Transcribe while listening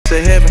to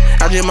heaven.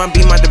 I just might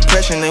beat my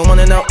depression. They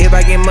wanna know if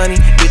I get money.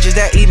 Bitch, is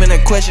that even a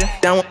question?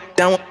 Don't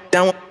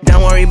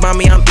worry about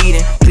me, I'm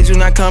eating. Please do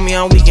not call me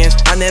on weekends.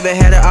 I never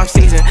had an off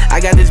season. I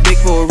got this big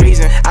for a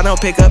reason. I don't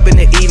pick up in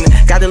the evening.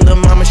 Got a little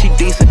mama, she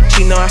decent.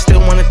 She know I still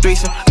want a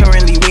threesome.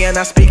 Currently we are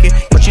not speaking,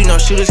 but you know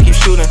shooters keep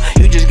shooting.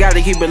 You just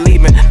gotta keep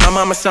believing. My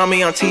mama saw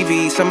me on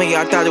TV. Some of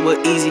y'all thought it was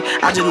easy.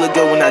 I just look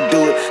good when I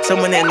do it.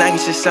 Someone at Nike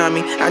should sign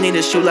me. I need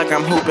to shoot like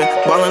I'm hooping.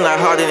 Ballin' a lot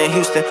harder than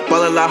Houston.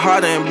 Ball a lot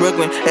harder in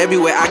Brooklyn.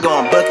 Everywhere I go,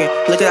 I'm bucking.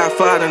 Look at how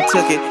far I done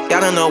took it. Y'all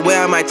don't know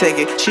where I might take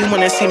it. She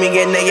wanna see me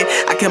get naked.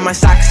 I kept my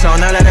socks on.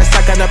 Now that I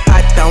sock on the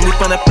pot down. We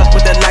finna fuck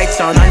with the lights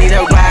on. I need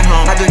a ride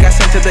home. I just got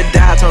sent to the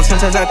dial tone.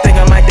 Sometimes I think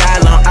I might die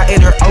alone. I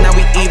ate her, oh, now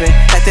we even.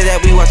 After that,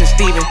 we watching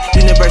Steven.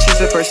 Universe is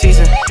the first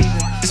season.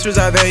 This was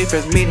our very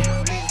first meeting.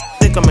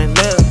 Think I'm in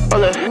love.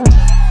 Hold up.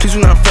 Please do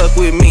not fuck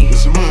with me.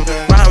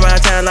 Ride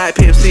around town like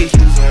PFC.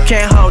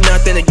 Can't hold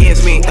nothing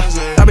against me.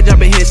 I've been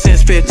jumping here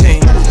since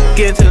 15.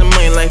 Getting to the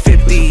money like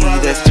 50.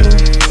 That's 2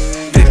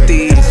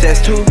 50s.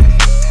 That's 2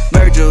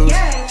 Virgils.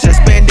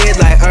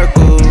 Suspended like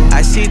Urkel.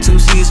 I see 2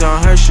 C's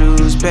on her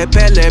shoes.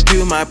 Pepe Le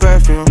Pew, my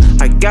perfume.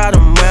 I got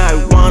them where I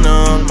want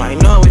them. I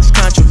know it's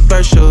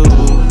controversial,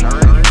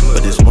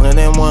 but it's one of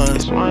them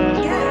ones.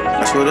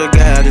 I swear to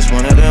God, it's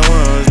one of them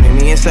ones.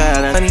 Meet me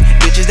inside, honey.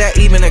 Bitch, is that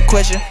even a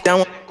question?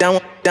 Don't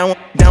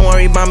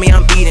worry about me,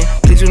 I'm eating.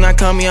 Please do not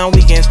call me on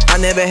weekends. I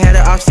never had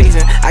an off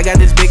season. I got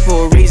this big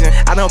for a reason.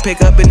 I don't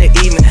pick up in the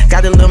evening.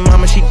 Got a little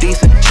mama, she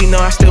decent. She know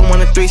I still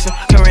want a threesome.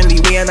 Currently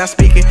we are not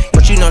speaking,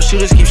 but you know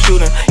shooters keep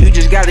shooting. You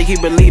just gotta keep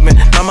believing.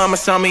 My mama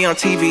saw me on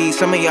TV.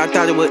 Some of y'all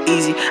thought it was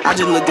easy. I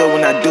just look good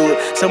when I do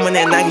it. Someone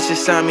at Nike should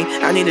sign me.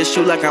 I need to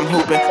shoot like I'm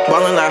hooping.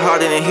 Ballin' a lot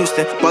harder than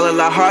Houston. Ball a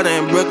lot harder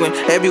in Brooklyn.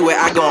 Everywhere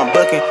I go, I'm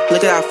bucking.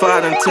 Look at how far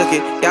I done took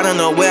it. Y'all don't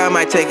know where I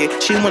might take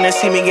it. She wanna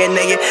see me get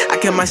naked. I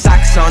kept my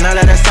socks on. Now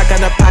that I sock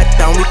on the pot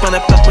down. We finna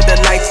fuck with the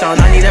lights on.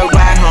 I need a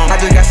ride home. I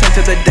just got sent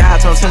to the dial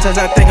tone. Sometimes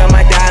I think I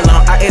might die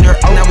alone. I ate her,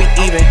 oh, now we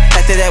even.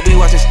 After that, we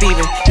watching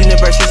Steven.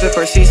 Universe is the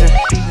first season.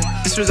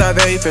 This was our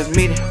very first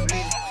meeting.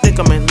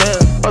 Think I'm in love.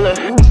 Hold up.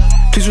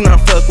 Please do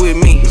not fuck with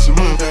me.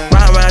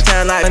 Ride around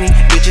town like honey.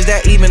 Bitch, is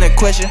that even a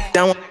question?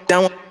 Don't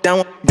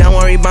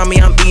worry about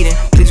me, I'm eating.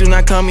 Please do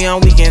not call me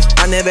on weekends.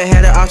 I never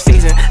had an off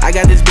season. I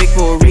got this big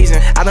for a reason.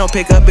 I don't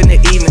pick up in the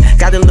evening.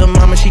 Got a little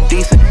mama, she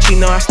decent. She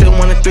know I still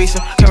want a threesome.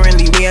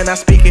 Currently we are not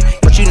speaking,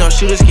 but you know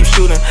shooters keep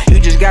shooting.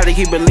 You just gotta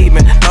keep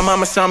believing. My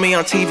mama saw me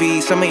on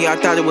TV. Some of y'all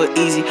thought it was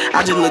easy.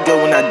 I just look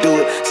good when I do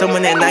it.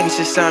 Someone at Nike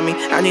should sign me.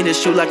 I need to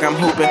shoot like I'm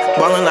hooping.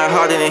 Ballin' a lot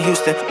harder than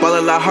Houston. Ball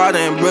a lot harder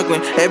in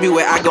Brooklyn.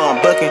 Everywhere I go, I'm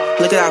bucking.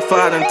 Look at how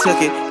far I done took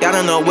it. Y'all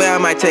don't know where I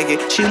might take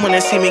it. She wanna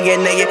see me get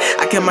naked.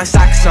 I kept my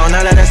socks on.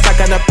 Now that I sock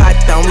on the pot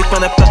down. We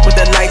finna fuck with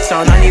the lights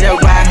on. I need a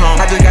ride home.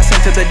 I just got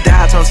sent to the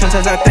dial tone.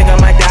 Sometimes I think I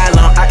might die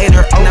alone. I ate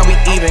her, oh, now we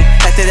even.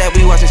 After that,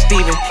 we watching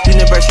Steven.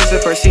 Universe is the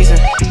first season.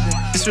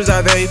 This was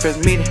our very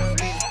first meeting.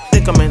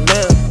 Think I'm in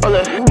love. Hold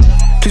up.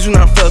 Please do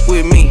not fuck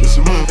with me.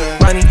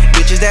 Money,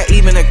 bitch, is that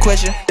even a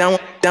question? Don't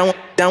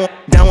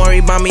worry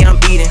about me, I'm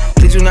eating.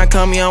 Please do not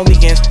call me on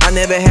weekends. I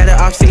never had an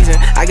off season.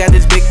 I got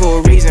this big for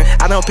a reason.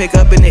 I don't pick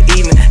up in the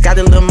evening. Got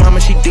a little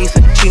mama, she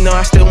decent. She know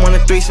I still want a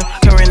threesome.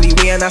 Currently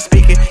we are not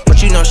speaking,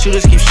 but you know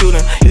shooters keep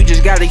shooting. You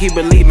just gotta keep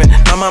believing.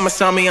 My mama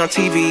saw me on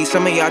TV.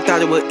 Some of y'all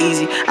thought it was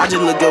easy. I just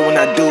look good when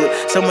I do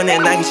it. Someone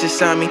at Nike should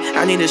sign me.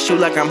 I need to shoot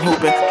like I'm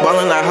hooping.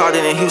 Ballin' a lot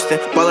harder than Houston.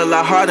 Ball a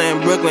lot harder in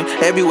Brooklyn.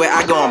 Everywhere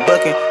I go, I'm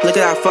bucking. Look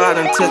at how far I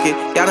done took it.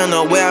 Y'all don't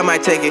know where I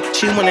might take it.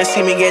 She wanna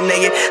see me get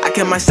naked. I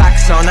kept my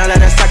socks on. Now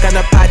that I sock on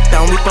the pot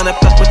down. We finna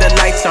fuck with the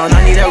lights on.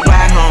 I need a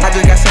ride home. I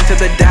just got sent to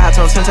the dial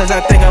tone. Sometimes I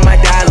think I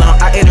might die alone.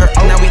 I ate her,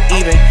 oh, now we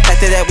even.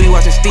 After that, we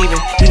watching Steven.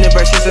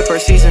 Universe is the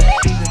first season.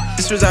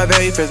 This was our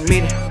very first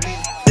meeting.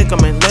 Think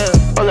I'm in love.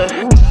 Hold up.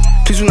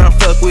 Please do not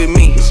fuck with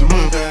me.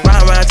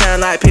 Ride around town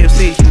like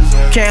PFC.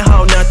 Can't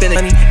hold nothing,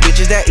 honey. Bitch,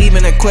 is that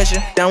even a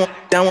question? Don't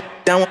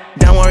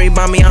worry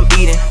about me, I'm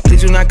eating.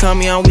 Please do not call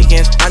me on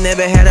weekends. I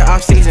never had an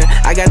off season.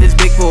 I got this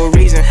big for a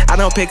reason. I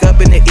don't pick up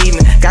in the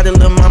evening. Got a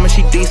little mama,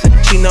 she decent.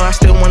 She know I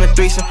still want a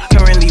threesome.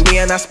 Currently we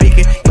are not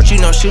speaking, but you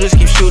know shooters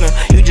keep shooting.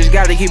 You just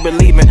gotta keep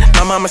believing.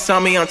 My mama saw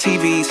me on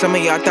TV. Some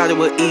of y'all thought it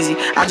was easy.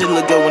 I just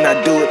look good when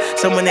I do it.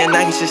 Someone at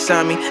Nike should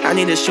sign me. I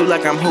need to shoot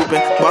like I'm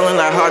hooping. Ballin' a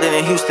lot harder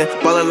than Houston.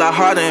 Ball a lot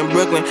harder in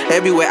Brooklyn.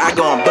 Everywhere I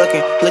go, I'm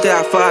bucking. Look at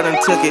how far I done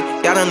took it.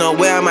 Y'all don't know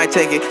where I might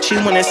take it. She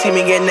wanna see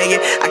me get naked.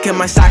 I kept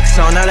my socks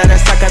on. Now that I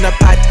sock on the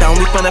pot down.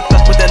 We finna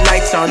fuck with the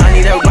lights on. I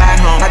need a ride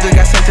home. I just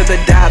got sent to the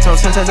dial tone.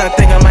 Sometimes I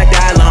think I might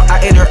die alone. I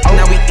ate her, oh,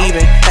 now we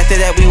even. After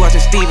that, we watching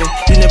Steven.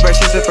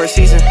 Universe is the first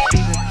season.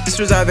 This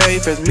was our very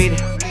first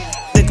meeting.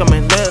 Think I'm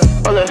in love.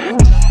 Hold up.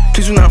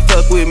 Please do not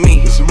fuck with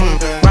me.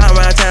 Ride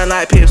around town like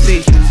like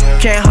Pepsi.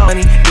 Can't hold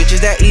any bitches,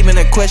 that even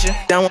a question.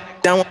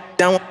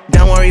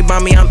 Don't worry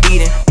about me, I'm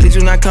eating. Please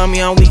do not call me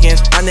on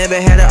weekends. I never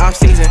had an off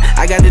season.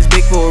 I got this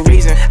big for a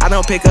reason. I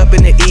don't pick up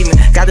in the evening.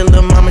 Got a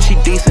little mama, she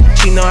decent.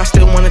 She know I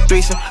still want a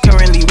threesome.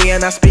 Currently we are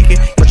not speaking,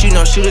 but you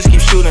know shooters keep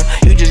shooting.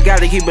 You just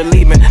gotta keep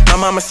believing. My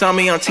mama saw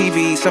me on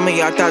TV. Some of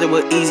y'all thought it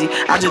was easy.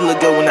 I just look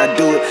good when I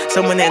do it.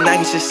 Someone that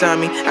Nike should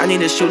sign me. I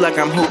need to shoot like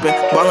I'm hooping.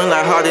 Ballin' a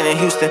lot harder than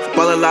Houston.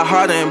 Ballin' a lot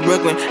harder in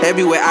Brooklyn.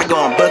 Everywhere I go,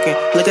 I'm bucking.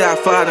 Look at how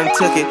far I done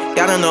took it.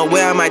 Y'all don't know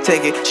where I might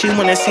take it. She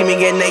wanna see me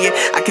get naked.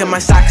 I kept my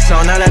socks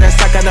on. Now that I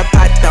sock on the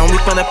pot down. We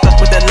finna fuck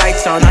with the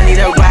lights on. I need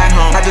a ride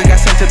home. I just got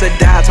sent to the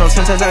dial tone.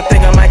 Sometimes I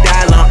think I might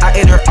die alone. I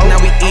ate her, oh, now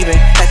we even.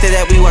 After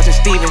that, we watching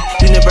Steven.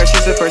 Universe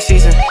is the first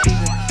season.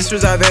 This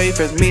was our very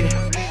first meeting.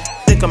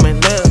 Think I'm in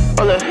love.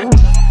 Hold up.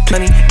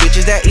 Plenty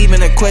bitches, that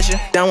even a question.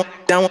 Don't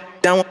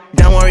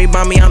worry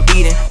about me, I'm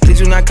eating. Please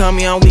do not call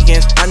me on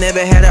weekends. I never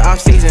had an off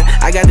season.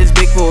 I got this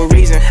big for a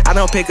reason. I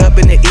don't pick up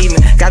in the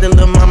evening. Got a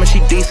little mama, she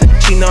decent.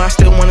 She know I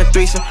still want a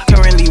threesome.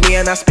 Currently we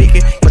are not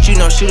speaking, but you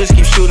know shooters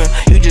keep shooting.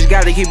 You just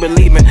gotta keep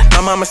believing.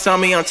 My mama saw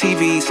me on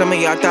TV. Some of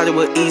y'all thought it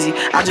was easy.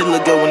 I just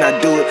look good when I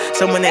do it.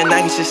 Someone that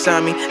Nike should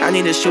sign me. I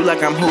need to shoot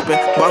like I'm hooping.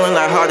 Ballin' a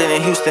lot harder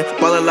than Houston.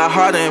 Ballin' a lot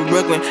harder in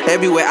Brooklyn.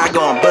 Everywhere I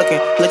go, I'm bucking.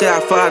 Look at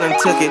how far I done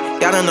took it.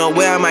 Y'all don't know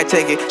where I might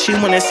take it. She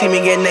wanna see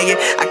me get naked.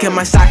 I kept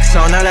my socks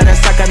on. Now that I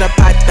sock on the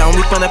pot down.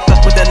 We finna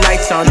fuck with the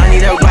lights on. I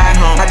need a ride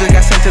home. I just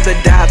got sent to the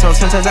dial tone.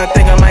 Sometimes I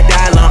think I might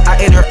die alone. I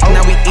ate her, oh,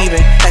 now we even.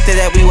 After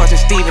that, we watching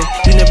Steven.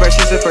 Universe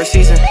is the first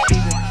season.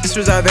 This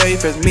was our very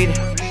first meeting.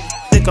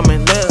 Think I'm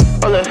in love.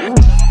 Hold up.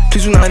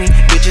 Please do not any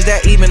bitches,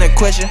 that even a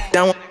question.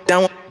 Don't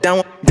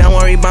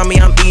worry about me,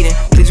 I'm eating.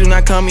 Please do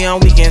not call me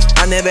on weekends.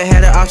 I never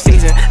had an off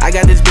season. I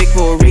got this big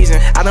for a reason.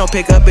 I don't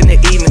pick up in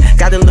the evening.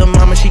 Got a little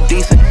mama, she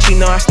decent. She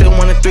know I still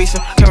want a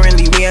threesome.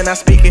 Currently we are not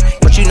speaking,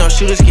 but you know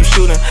shooters keep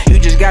shooting. You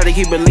just gotta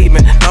keep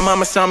believing. My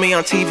mama saw me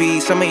on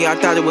TV. Some of y'all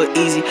thought it was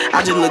easy.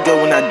 I just look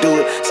good when I do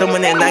it.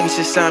 Someone that Nike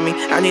should sign me.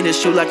 I need to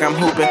shoot like I'm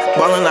hooping.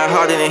 Ballin' a lot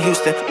harder than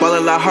Houston.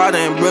 Ballin' a lot harder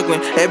in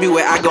Brooklyn.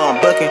 Everywhere I go, I'm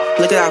bucking.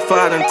 Look at how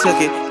far I done took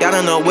it. Y'all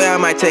don't know where I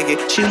might take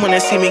it. She wanna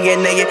see me get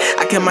naked.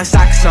 I kept my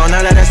socks on.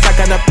 Now that I sock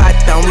on the pot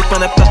down. We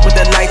finna fuck with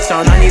the lights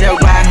on. I need a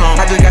ride home.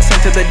 I just got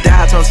sent to the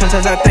dial tone.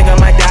 Sometimes I think I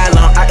might die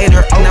alone. I ate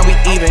her, oh, now we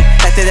even.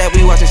 After that,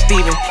 we watching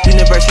Steven.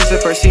 Universe is the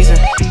first season.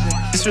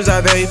 This was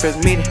our very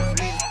first meeting.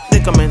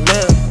 Think I'm in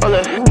love. Hold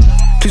up.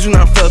 Please do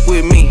not fuck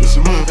with me.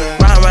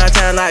 Ride around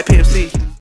town like Pepsi.